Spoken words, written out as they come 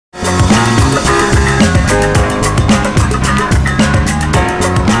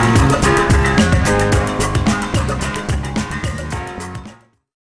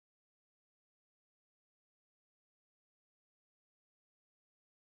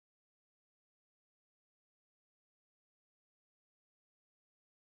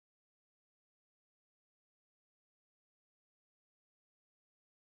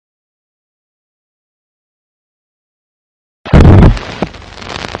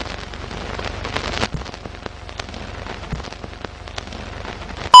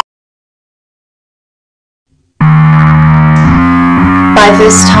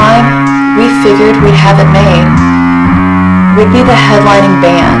This time, we figured we'd have it made. We'd be the headlining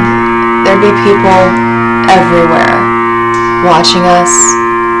band. There'd be people everywhere, watching us,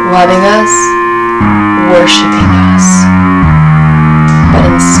 loving us, worshiping us. But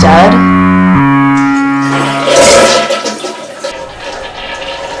instead,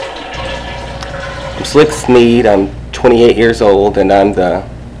 I'm Slick Sneed, I'm 28 years old, and I'm the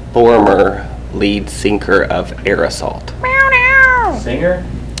former lead sinker of Air Assault. Singer?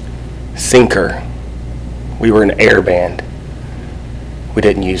 Sinker. We were an air band. We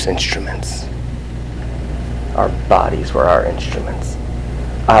didn't use instruments. Our bodies were our instruments.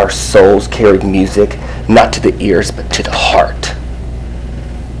 Our souls carried music, not to the ears, but to the heart.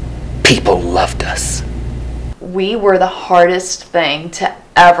 People loved us. we were the hardest thing to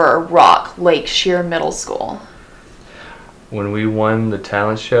ever rock Lake Shear Middle School. When we won the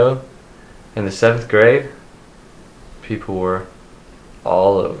talent show in the 7th grade, people were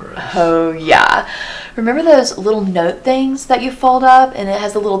all over us. Oh yeah. Remember those little note things that you fold up and it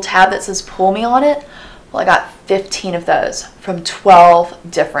has a little tab that says pull me on it? Well, I got 15 of those from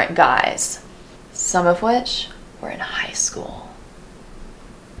 12 different guys, some of which were in high school.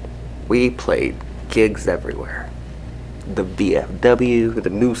 We played gigs everywhere. The VFW, the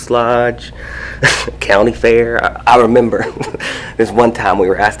Moose Lodge, County Fair. I remember there's one time we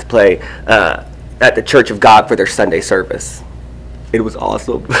were asked to play at the Church of God for their Sunday service. It was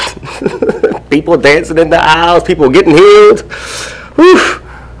awesome. People dancing in the aisles, people getting healed. Whew.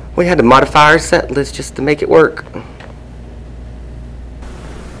 We had to modify our set list just to make it work.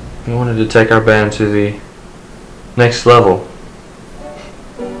 We wanted to take our band to the next level.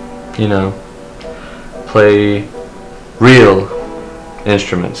 You know, play real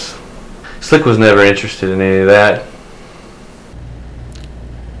instruments. Slick was never interested in any of that.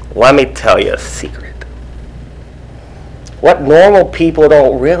 Let me tell you a secret. What normal people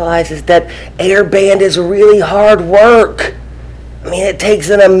don't realize is that air band is really hard work. I mean, it takes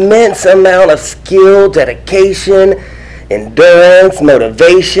an immense amount of skill, dedication, endurance,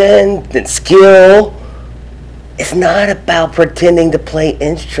 motivation, and skill. It's not about pretending to play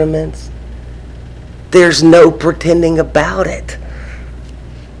instruments. There's no pretending about it.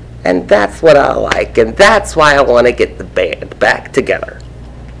 And that's what I like, and that's why I want to get the band back together.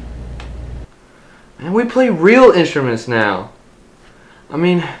 And we play real instruments now. I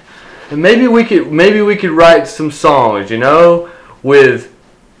mean, and maybe we could write some songs, you know, with,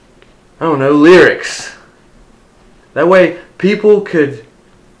 I don't know, lyrics. That way people could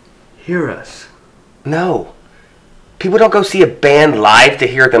hear us. No. People don't go see a band live to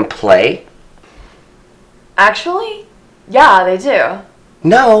hear them play. Actually, yeah, they do.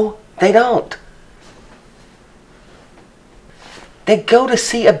 No, they don't. They go to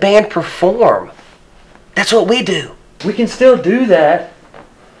see a band perform. That's what we do. We can still do that.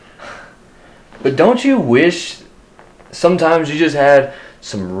 But don't you wish sometimes you just had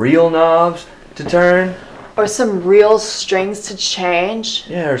some real knobs to turn? Or some real strings to change.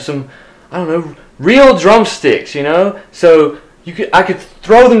 Yeah, or some, I don't know, real drumsticks, you know? So I could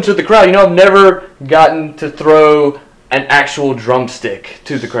throw them to the crowd. You know, I've never gotten to throw an actual drumstick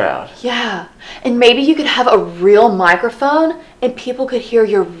to the crowd. Yeah, and maybe you could have a real microphone and people could hear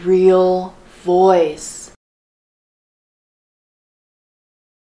your real voice.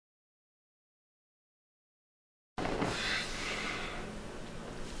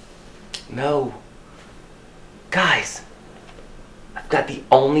 No. Guys, I've got the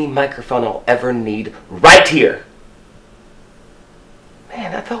only microphone I'll ever need right here.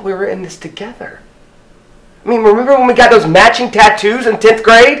 Man, I thought we were in this together. I mean, remember when we got those matching tattoos in 10th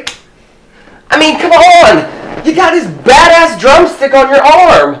grade? I mean, come on! You got this badass drumstick on your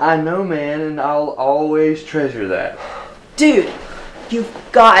arm! I know, man, and I'll always treasure that. Dude, you've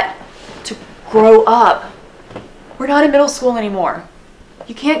got to grow up. We're not in middle school anymore.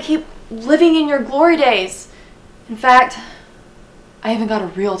 You can't keep living in your glory days. In fact, I even got a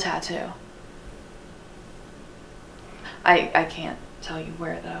real tattoo. I can't tell you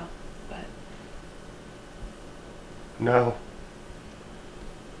where though, but... No.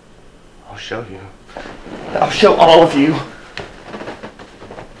 I'll show you. I'll show all of you.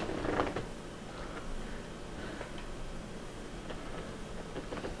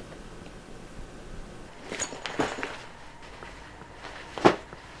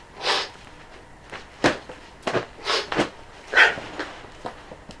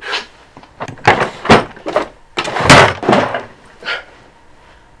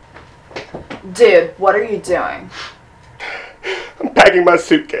 Dude, what are you doing? I'm packing my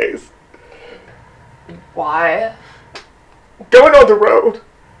suitcase. Why? Going on the road.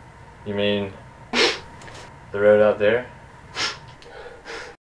 You mean the road out there?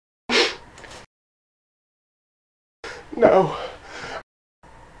 No.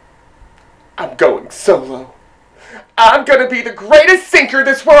 I'm going solo. I'm gonna be the greatest sinker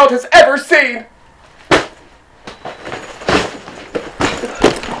this world has ever seen!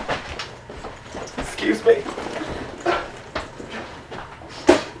 Excuse me.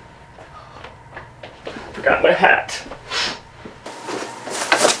 Forgot my hat.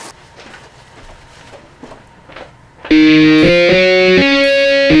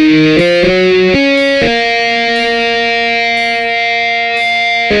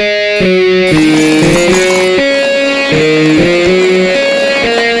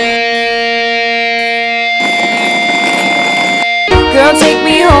 Girl, take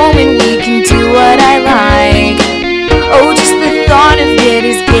me home and we can do what I like. Oh, just the thought of it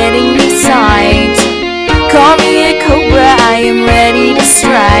is getting me psyched. Call me a cobra, I am ready to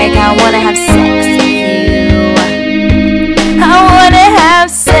strike. I wanna have sex with you. I wanna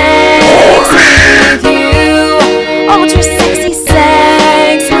have sex with you. Ultra sexy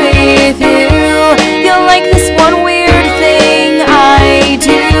sex with you. You're like this one weird thing I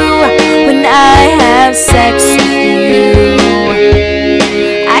do when I have sex with you.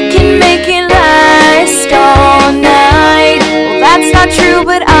 I can make it last all night. Well, that's not true,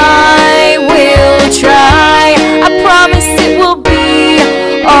 but I